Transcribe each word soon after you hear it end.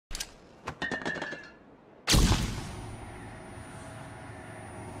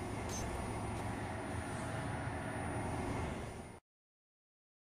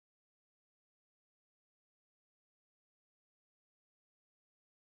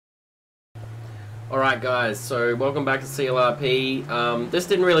Alright guys, so welcome back to CLRP. This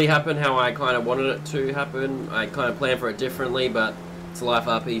didn't really happen how I kind of wanted it to happen. I kind of planned for it differently, but it's a live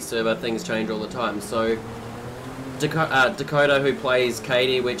RP server, things change all the time. So Dakota, who plays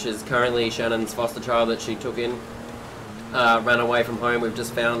Katie, which is currently Shannon's foster child that she took in, ran away from home. We've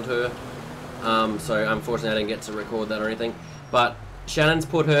just found her. So unfortunately I didn't get to record that or anything. But Shannon's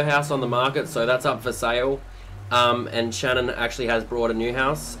put her house on the market, so that's up for sale. And Shannon actually has brought a new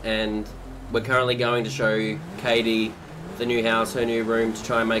house, and we're currently going to show Katie the new house, her new room, to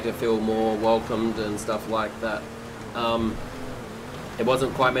try and make her feel more welcomed and stuff like that. It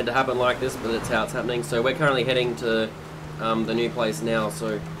wasn't quite meant to happen like this, but it's how it's happening. So we're currently heading to the new place now.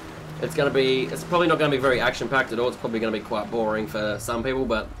 So it's probably not going to be very action-packed at all. It's probably going to be quite boring for some people,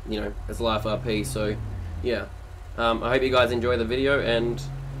 but you know, it's live RP. So yeah, I hope you guys enjoy the video, and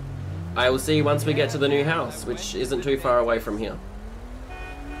I will see you once we get to the new house, which isn't too far away from here.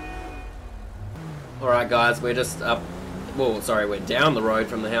 Alright guys, we're just up, well sorry, we're down the road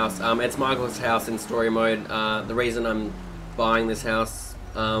from the house. It's Michael's house in story mode. The reason I'm buying this house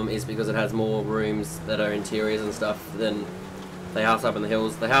is because it has more rooms that are interiors and stuff than the house up in the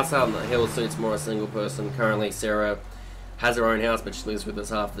hills. The house out in the hills suits more a single person. Currently Sarah has her own house, but she lives with us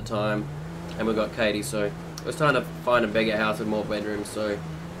half the time. And we've got Katie, so I was trying to find a bigger house with more bedrooms, so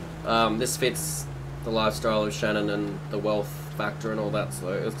this fits the lifestyle of Shannon and the wealth factor and all that,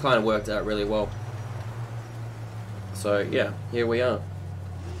 so it's kind of worked out really well. So yeah, here we are.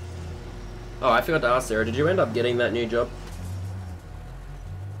 Oh, I forgot to ask Sarah, did you end up getting that new job?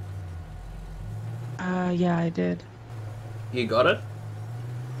 Yeah, I did. You got it?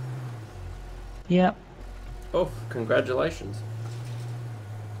 Yep. Oh, congratulations.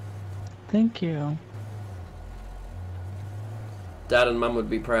 Thank you. Dad and Mum would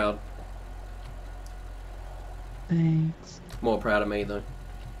be proud. Thanks. More proud of me though.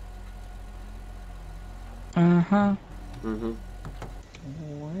 Uh-huh. Mm-hmm.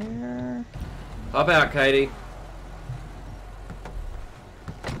 Where? Hop out, Katie.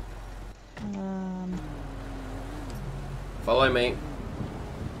 Follow me.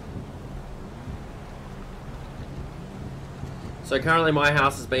 So currently my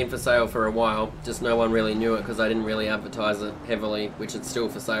house has been for sale for a while, just no one really knew it because I didn't really advertise it heavily, which it's still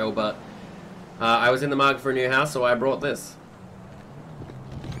for sale, but I was in the market for a new house, so I brought this.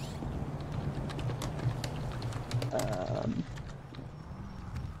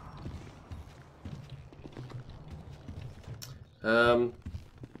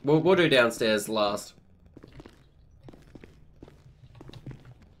 We'll do downstairs last.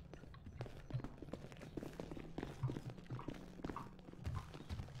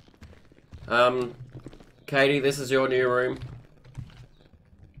 Katie, this is your new room.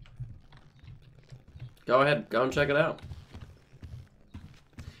 Go ahead, go and check it out.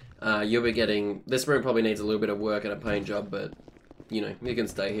 You'll be getting... This room probably needs a little bit of work and a paint job, but, you know, you can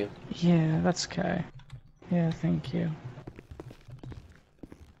stay here. Yeah, that's okay. Yeah, thank you.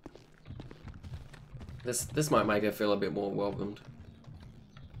 This might make her feel a bit more welcomed.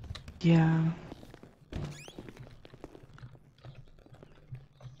 Yeah.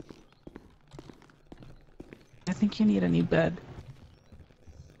 I think you need a new bed.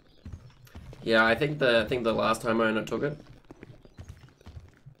 Yeah, I think the last homeowner took it.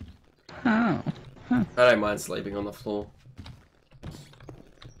 Oh. Huh. I don't mind sleeping on the floor.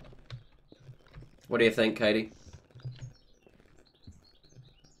 What do you think, Katie?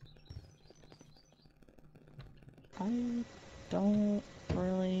 I don't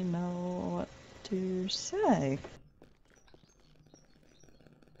really know what to say.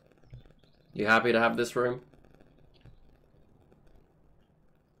 You happy to have this room?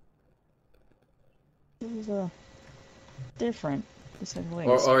 This is different, to say the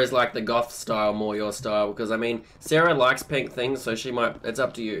least. Or is like the goth style more your style? Because I mean, Sarah likes pink things, so she might. It's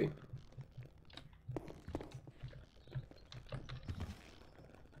up to you.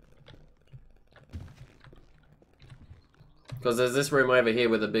 Because there's this room over here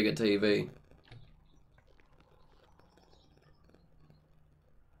with a bigger TV.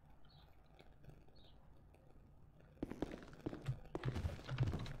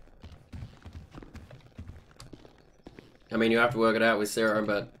 I mean, you have to work it out with Sarah,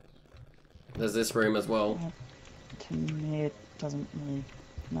 but there's this room as well. To me, it doesn't really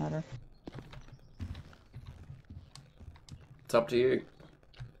matter. It's up to you.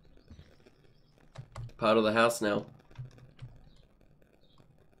 Part of the house now.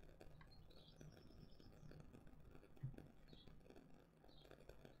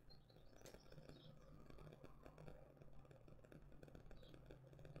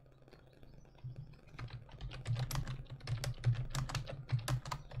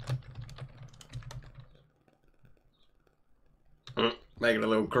 Make it a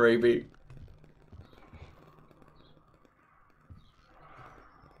little creepy.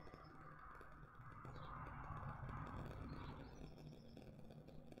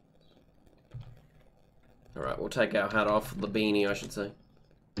 Alright, we'll take our hat off, the beanie I should say.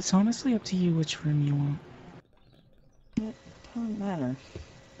 It's honestly up to you which room you want. It doesn't matter.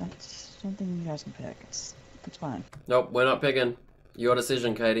 That's something you guys can pick. It's fine. Nope, we're not picking. Your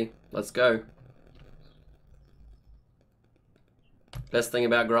decision, Katie. Let's go. Best thing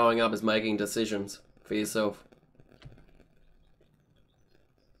about growing up is making decisions for yourself.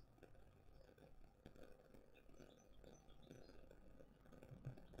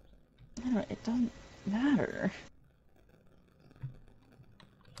 No, it doesn't matter.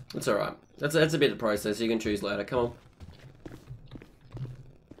 It's alright. That's a bit of process. You can choose later. Come on.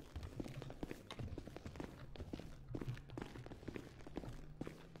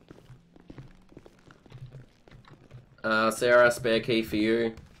 Sarah, spare key for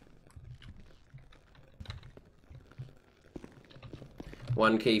you.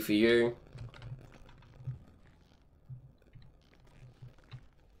 One key for you.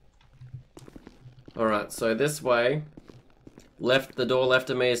 Alright, so this way. The door left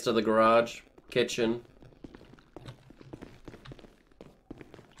of me is to the garage, kitchen,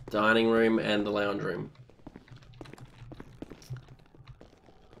 dining room, and the lounge room.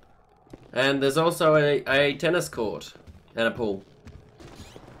 And there's also a tennis court and a pool.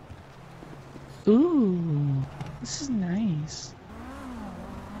 Ooh, this is nice.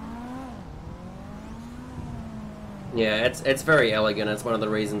 Yeah, it's very elegant. It's one of the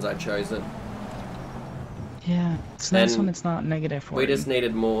reasons I chose it. Yeah, it's nice And when it's not negative for We you. just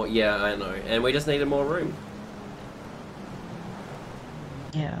needed more, yeah, I know. And we just needed more room.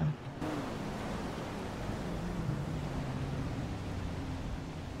 Yeah.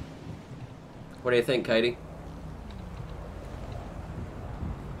 What do you think, Katie?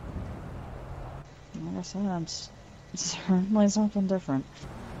 Like I said, it's certainly something different.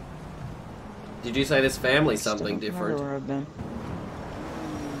 Did you say this family's something From different? everywhere I've been.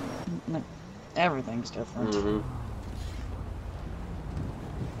 Like, everything's different. Mm-hmm.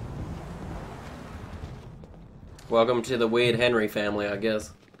 Welcome to the Weird Henry family, I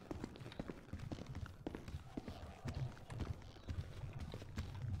guess.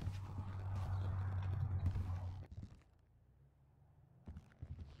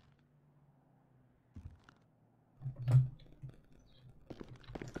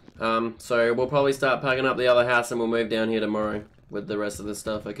 So we'll probably start packing up the other house and we'll move down here tomorrow with the rest of the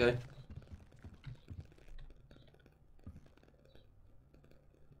stuff, okay?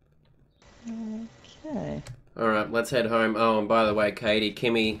 Okay. Alright, let's head home. Oh, and by the way, Katie,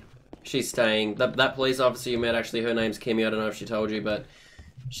 Kimmy, she's staying. That police officer you met, actually, her name's Kimmy. I don't know if she told you, but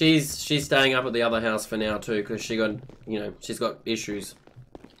she's staying up at the other house for now, too, because she got, you know, she's got issues.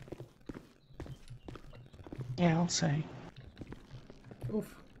 Yeah, I'll say.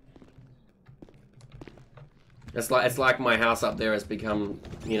 Oof. It's like my house up there has become,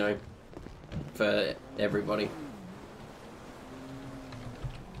 you know, for everybody.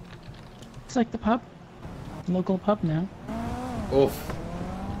 It's like the pub. Local pub now. Oof.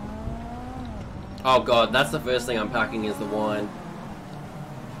 Oh god, that's the first thing I'm packing is the wine.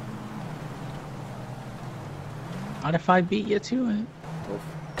 What if I beat you to it? Oof.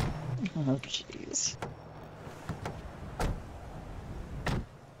 Oh, jeez.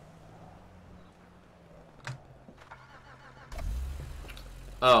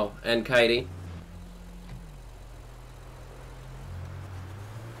 Oh, and Katie.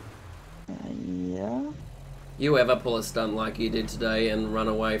 Yeah? You ever pull a stunt like you did today and run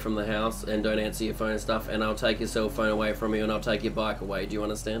away from the house and don't answer your phone and stuff, and I'll take your cell phone away from you and I'll take your bike away. Do you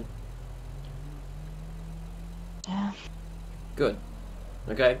understand? Yeah. Good.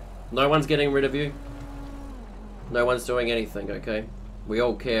 Okay? No one's getting rid of you. No one's doing anything, okay? We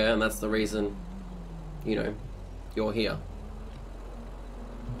all care, and that's the reason, you know, you're here.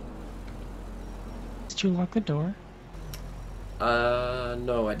 Did you lock the door?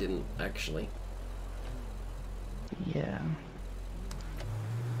 No, I didn't, actually. Yeah.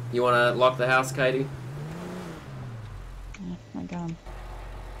 You wanna lock the house, Katie? Yeah, my gun.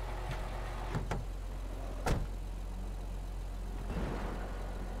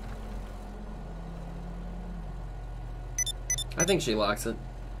 I think she likes it.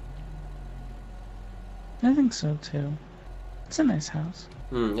 I think so too. It's a nice house.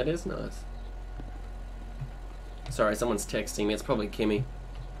 It is nice. Sorry, someone's texting me. It's probably Kimmy.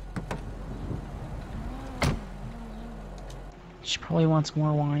 She probably wants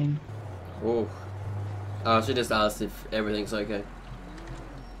more wine. Oh. She just asked if everything's okay.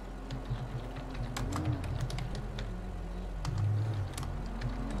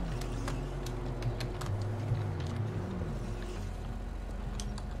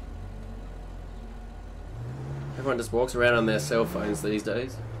 Everyone just walks around on their cell phones these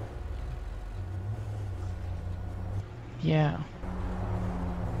days. Yeah.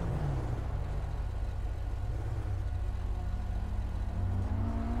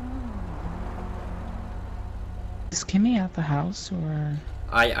 Is Kimmy at the house or?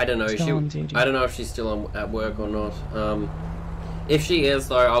 I don't know. Still on duty? I don't know if she's still at work or not. If she is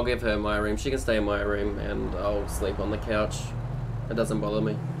though, I'll give her my room. She can stay in my room and I'll sleep on the couch. It doesn't bother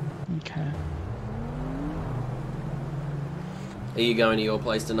me. Okay. Are you going to your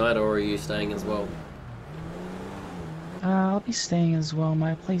place tonight or are you staying as well? I'll be staying as well.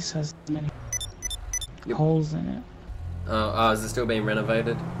 My place has many holes in it. Oh, is it still being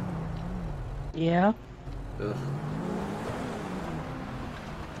renovated? Yeah. Ugh.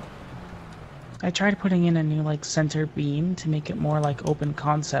 I tried putting in a new like center beam to make it more like open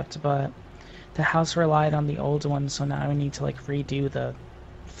concept, but the house relied on the old one, so now I need to like redo the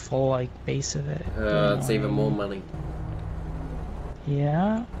full like base of it. It's even more money.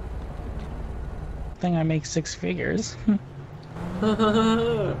 Yeah. I think I make 6 figures.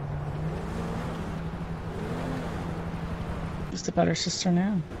 Just a better sister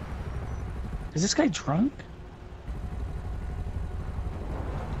now. Is this guy drunk?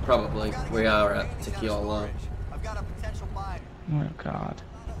 Probably. We are at Tequila. I've got a potential buyer. Oh god.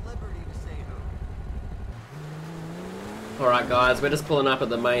 Not at liberty to say who. Alright guys, we're just pulling up at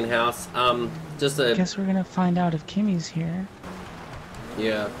the main house. Just I a... guess we're gonna find out if Kimmy's here.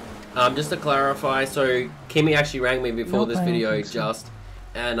 Yeah. Just to clarify, so Kimmy actually rang me before Nope, this I don't video think so. just,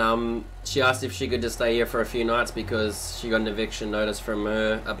 and she asked if she could just stay here for a few nights because she got an eviction notice from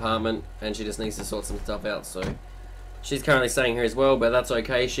her apartment and she just needs to sort some stuff out. So she's currently staying here as well, but that's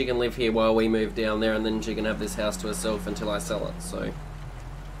okay. She can live here while we move down there, and then she can have this house to herself until I sell it. So,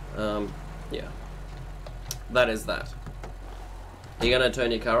 yeah, that is that. Are you gonna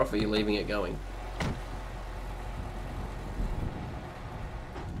turn your car off, or are you leaving it going?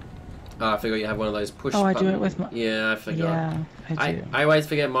 Oh, I forgot you have one of those push Oh, I do button. it with my... Yeah, I forgot. Yeah, I do. I always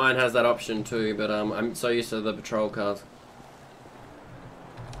forget mine has that option too, but I'm so used to the patrol cars.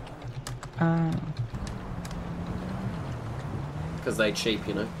 Because they cheap,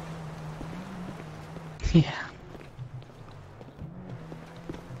 you know. Yeah.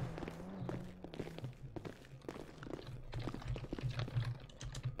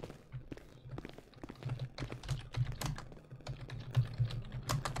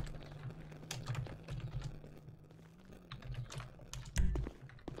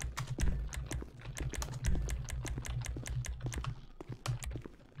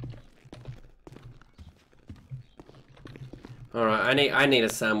 Alright, I need a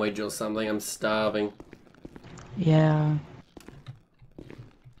sandwich or something. I'm starving. Yeah.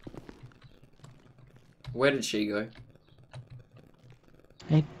 Where did she go?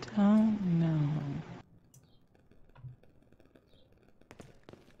 I don't know.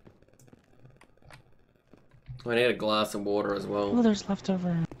 I need a glass of water as well. Oh, there's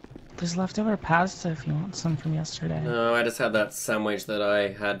leftover pasta if you want some from yesterday. No, I just had that sandwich that I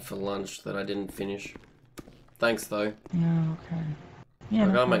had for lunch that I didn't finish. Thanks though. No, okay. Yeah, I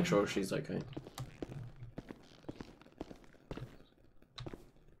no gotta make problem. sure she's okay.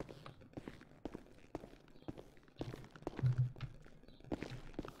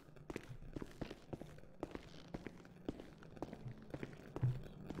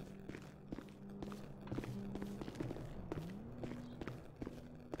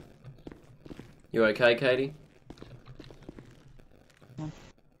 You okay, Katie?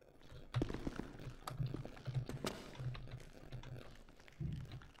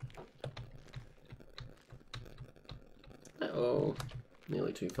 Oh,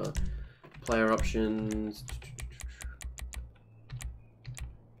 nearly too far. Player options.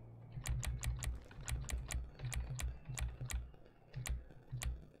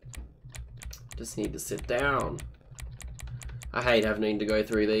 Just need to sit down. I hate having to go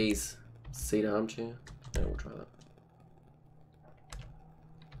through these. Seat armchair. Yeah, we'll try that.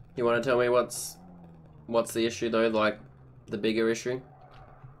 You want to tell me what's the issue though? Like the bigger issue?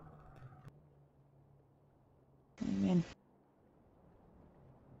 What do you mean?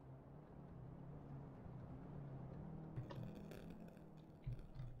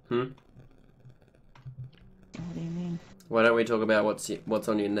 Hmm? What do you mean? Why don't we talk about what's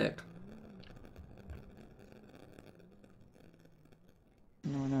on your neck?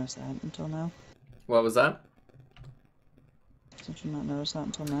 No one noticed that until now. What was that? Did you not notice that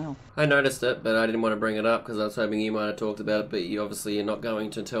until now? I noticed it, but I didn't want to bring it up because I was hoping you might have talked about it, but you obviously you're not going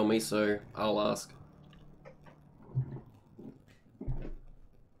to tell me, so I'll ask.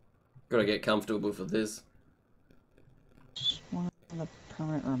 Gotta get comfortable for this. Just one of the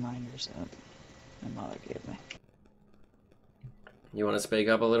permanent reminders that my mother gave me. You want to speak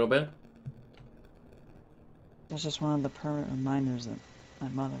up a little bit? That's just one of the permanent reminders that my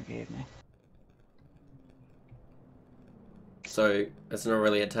mother gave me. So, it's not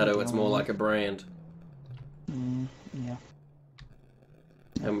really a tattoo, it's more like a brand. Yeah.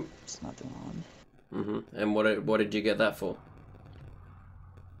 It's not the one. And what did you get that for?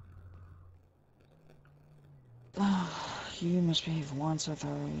 You misbehaved once, I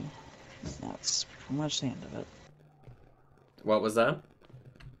thought. That's pretty much the end of it. What was that?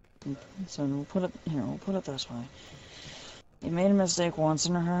 So we'll put it this way. You made a mistake once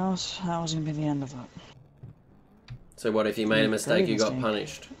in her house, that was gonna be the end of it. So what if you made a mistake, you got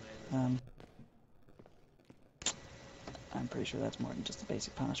punished? I'm pretty sure that's more than just a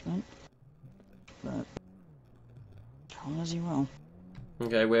basic punishment. But call it as you will.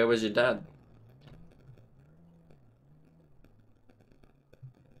 Okay, where was your dad?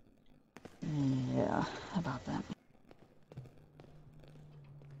 Yeah, about that.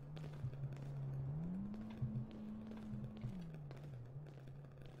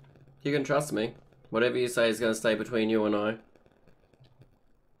 You can trust me. Whatever you say is going to stay between you and I.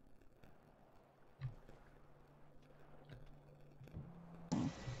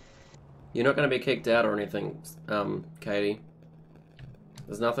 You're not going to be kicked out or anything, Katie.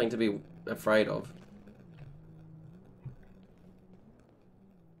 There's nothing to be afraid of.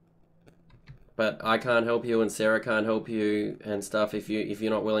 But I can't help you and Sarah can't help you and stuff if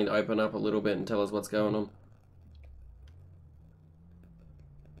you're not willing to open up a little bit and tell us what's going on.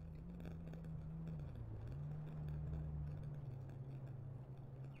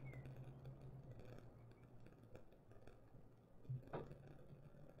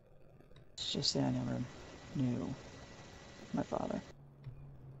 It's just that I never knew my father.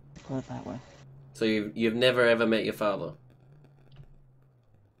 Put it that way. So you've never ever met your father?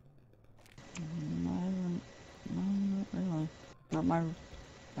 No, not really. Not my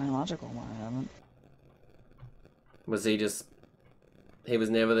biological one, I haven't. Was he was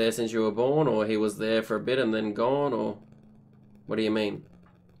never there since you were born, or he was there for a bit and then gone, or what do you mean?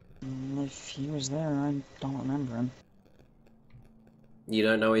 If he was there, I don't remember him. You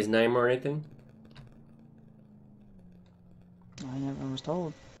don't know his name or anything? I never was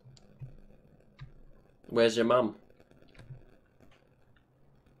told. Where's your mum?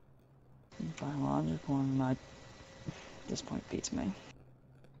 Biological one, at this point beats me.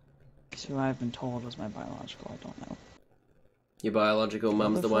 Because who I've been told was my biological, I don't know. Your biological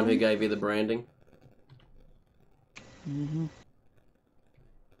mum's the one who gave you the branding? Mm-hmm.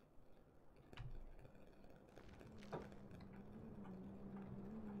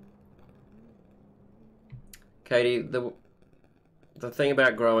 Katie, the thing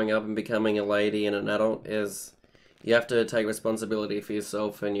about growing up and becoming a lady and an adult is you have to take responsibility for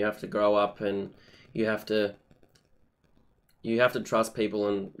yourself and you have to grow up and you have to trust people,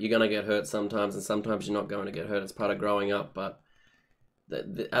 and you're going to get hurt sometimes and sometimes you're not going to get hurt. It's part of growing up, but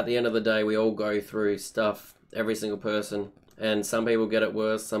at the end of the day, we all go through stuff, every single person, and some people get it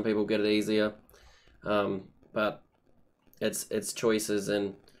worse, some people get it easier, but it's choices,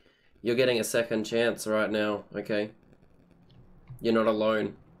 and you're getting a second chance right now, okay? You're not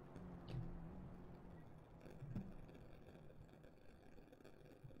alone.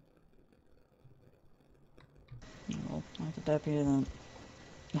 Well, like the deputy that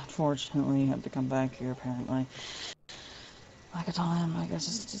unfortunately had to come back here, apparently. Like I told him, I guess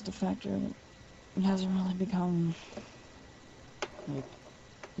it's just a factor that it hasn't really become, like,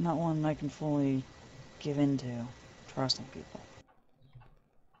 not one I can fully give into trusting people.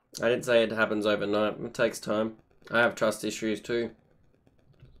 I didn't say it happens overnight. It takes time. I have trust issues too.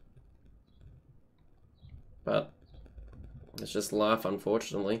 But it's just life,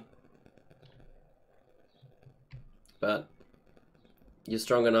 unfortunately. But you're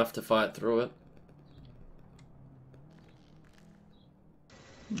strong enough to fight through it.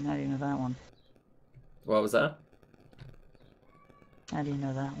 How do you know that one? What was that? How do you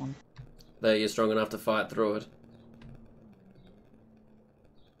know that one? That you're strong enough to fight through it.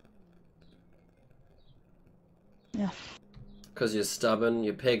 Yeah. Because you're stubborn,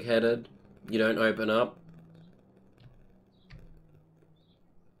 you're pig-headed, you don't open up.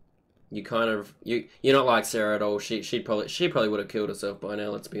 You kind of you're not like Sarah at all. She probably would have killed herself by now.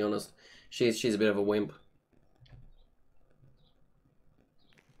 Let's be honest. She's a bit of a wimp.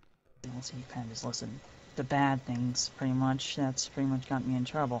 So you kind of just listed the bad things, pretty much. That's pretty much got me in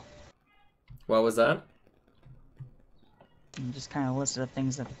trouble. What was that? You just kind of listed the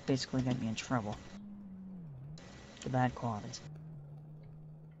things that basically got me in trouble. The bad qualities.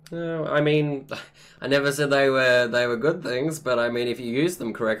 No, I mean, I never said they were good things, but I mean, if you use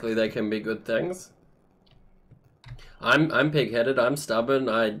them correctly, they can be good things. I'm pig-headed. I'm stubborn.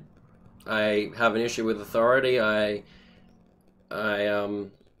 I have an issue with authority. I'm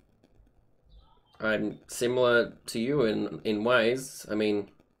similar to you in ways. I mean,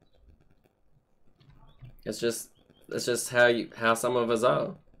 it's just how some of us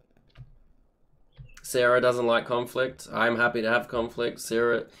are. Sarah doesn't like conflict. I'm happy to have conflict.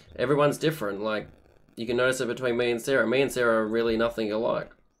 Sarah, everyone's different. Like, you can notice it between me and Sarah. Me and Sarah are really nothing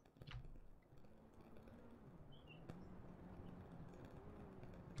alike.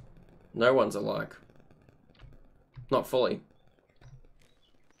 No one's alike. Not fully.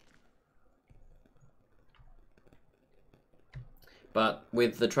 But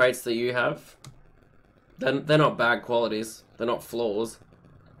with the traits that you have, they're not bad qualities. They're not flaws.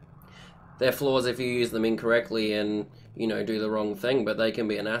 They're flaws if you use them incorrectly and, you know, do the wrong thing, but they can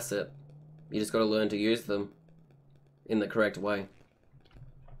be an asset. You just got to learn to use them in the correct way.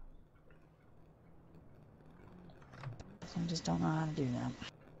 I just don't know how to do that.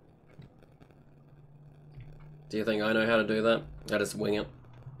 Do you think I know how to do that? I just wing it.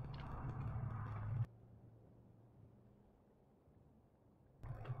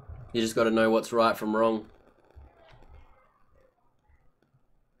 You just got to know what's right from wrong.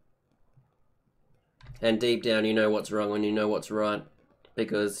 And deep down, you know what's wrong and you know what's right.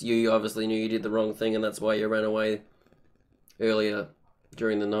 Because you obviously knew you did the wrong thing and that's why you ran away earlier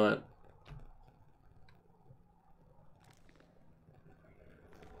during the night.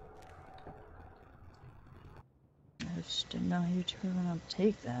 I just didn't know you two were gonna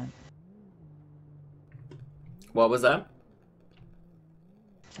take that. What was that?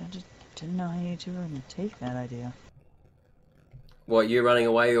 I just didn't know how you two were gonna take that idea. What, you running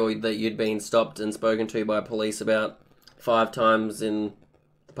away, or that you'd been stopped and spoken to by police about 5 times in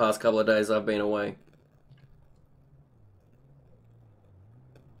the past couple of days I've been away?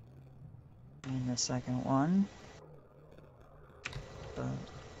 And the second one. But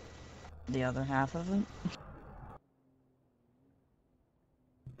the other half of it.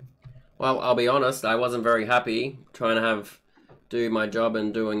 Well, I'll be honest, I wasn't very happy trying to do my job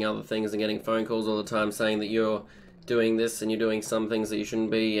and doing other things and getting phone calls all the time saying that you're doing this and you're doing some things that you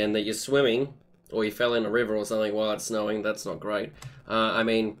shouldn't be and that you're swimming or you fell in a river or something while it's snowing. That's not great. I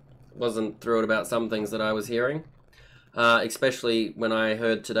mean, wasn't thrilled about some things that I was hearing, especially when I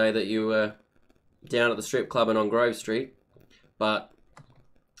heard today that you were down at the strip club and on Grove Street. But,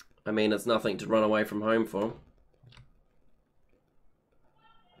 I mean, it's nothing to run away from home for.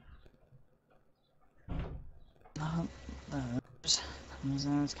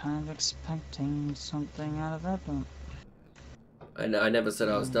 I was kind of expecting something out of that, but I never said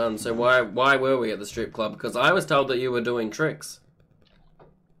I was done. So why were we at the strip club? Because I was told that you were doing tricks.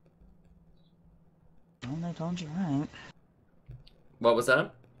 well, they told you right. What was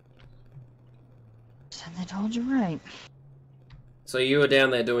that? Said they told you right. So you were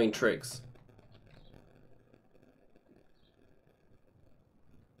down there doing tricks.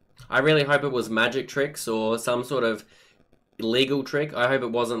 I really hope it was magic tricks or some sort of illegal trick. I hope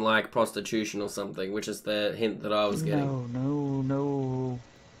it wasn't like prostitution or something, which is the hint that I was getting.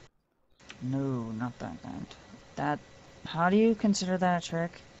 No, not that kind. How do you consider that a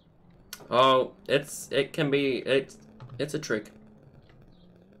trick? Oh, it's a trick.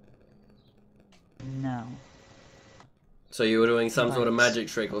 No. So you were doing some sort of magic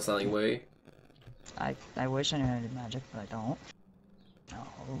trick or something, were you? I wish I knew how to do magic, but I don't. No,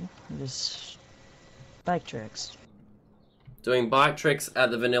 just bike tricks. Doing bike tricks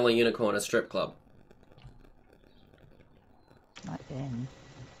at the Vanilla Unicorn, a strip club. Not in.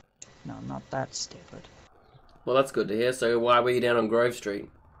 No, not that stupid. Well, that's good to hear. So why were you down on Grove Street?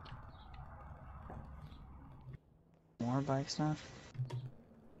 More bike stuff?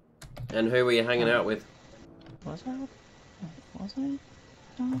 And who were you hanging out with? Was I? Was I?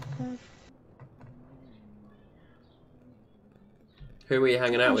 Don't know. Who were you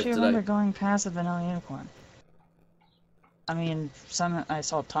hanging out with I today? remember going past the Vanilla Unicorn. I mean, I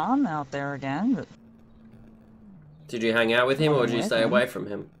saw Tom out there again, but... Did you hang out with him or did you stay away from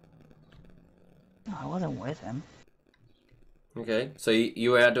him? No, I wasn't with him. Okay, so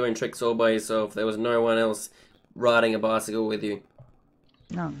you were out doing tricks all by yourself. There was no one else riding a bicycle with you?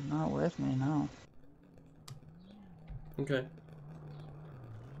 No, not with me, no. Okay.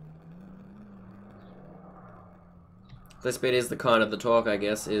 This bit is the kind of the talk, I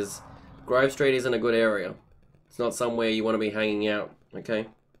guess, is Grove Street isn't a good area. It's not somewhere you want to be hanging out, okay?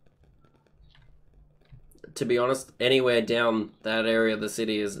 To be honest, anywhere down that area of the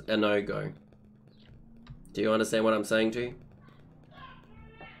city is a no-go. Do you understand what I'm saying to you?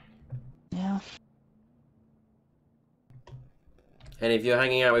 Yeah. And if you're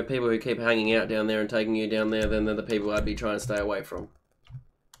hanging out with people who keep hanging out down there and taking you down there, then they're the people I'd be trying to stay away from.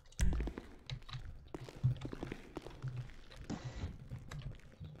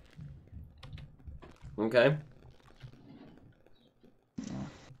 Okay?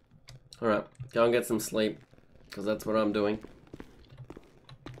 Alright, go and get some sleep, because that's what I'm doing.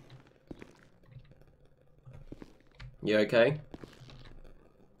 You okay?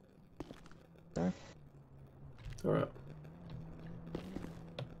 Sure. Alright.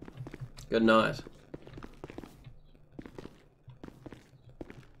 Good night.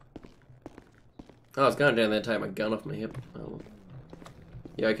 Oh, I was going down there to take my gun off my hip. Oh.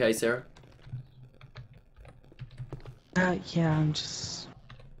 You okay, Sarah? Yeah, I'm just...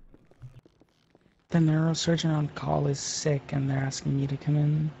 The neurosurgeon on call is sick and they're asking me to come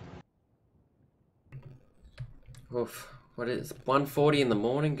in. Oof. What is 1:40 in the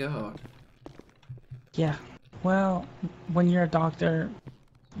morning? God. Yeah, well, when you're a doctor,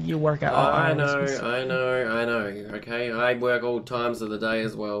 you work at all I hours. know, I know, I know. Okay, I work all times of the day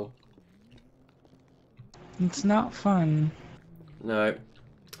as well. It's not fun. No,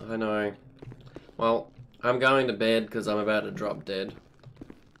 I know. Well, I'm going to bed because I'm about to drop dead.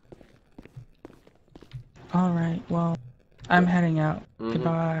 Alright, well, I'm heading out. Mhm.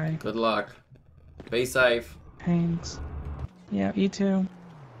 Goodbye. Good luck. Be safe. Thanks. Yeah, you too.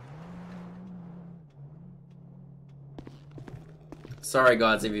 Sorry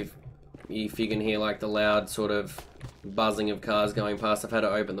guys if you can hear like the loud sort of buzzing of cars going past. I've had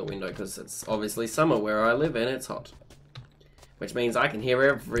to open the window because it's obviously summer where I live and it's hot. Which means I can hear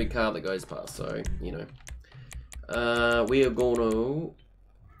every car that goes past, so, you know. We are gonna...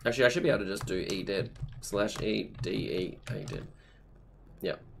 Actually, I should be able to just do E dead. / E, D, E, A dead.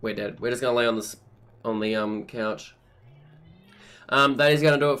 Yeah, we're dead. We're just gonna lay on this, on the couch. That is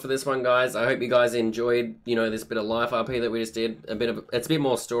gonna do it for this one, guys. I hope you guys enjoyed, you know, this bit of life RP that we just did. It's a bit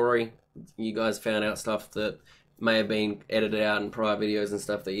more story. You guys found out stuff that may have been edited out in prior videos and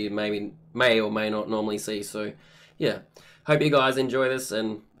stuff that you may or may not normally see. So, yeah. Hope you guys enjoy this,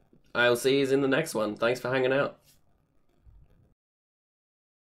 and I'll see you in the next one. Thanks for hanging out.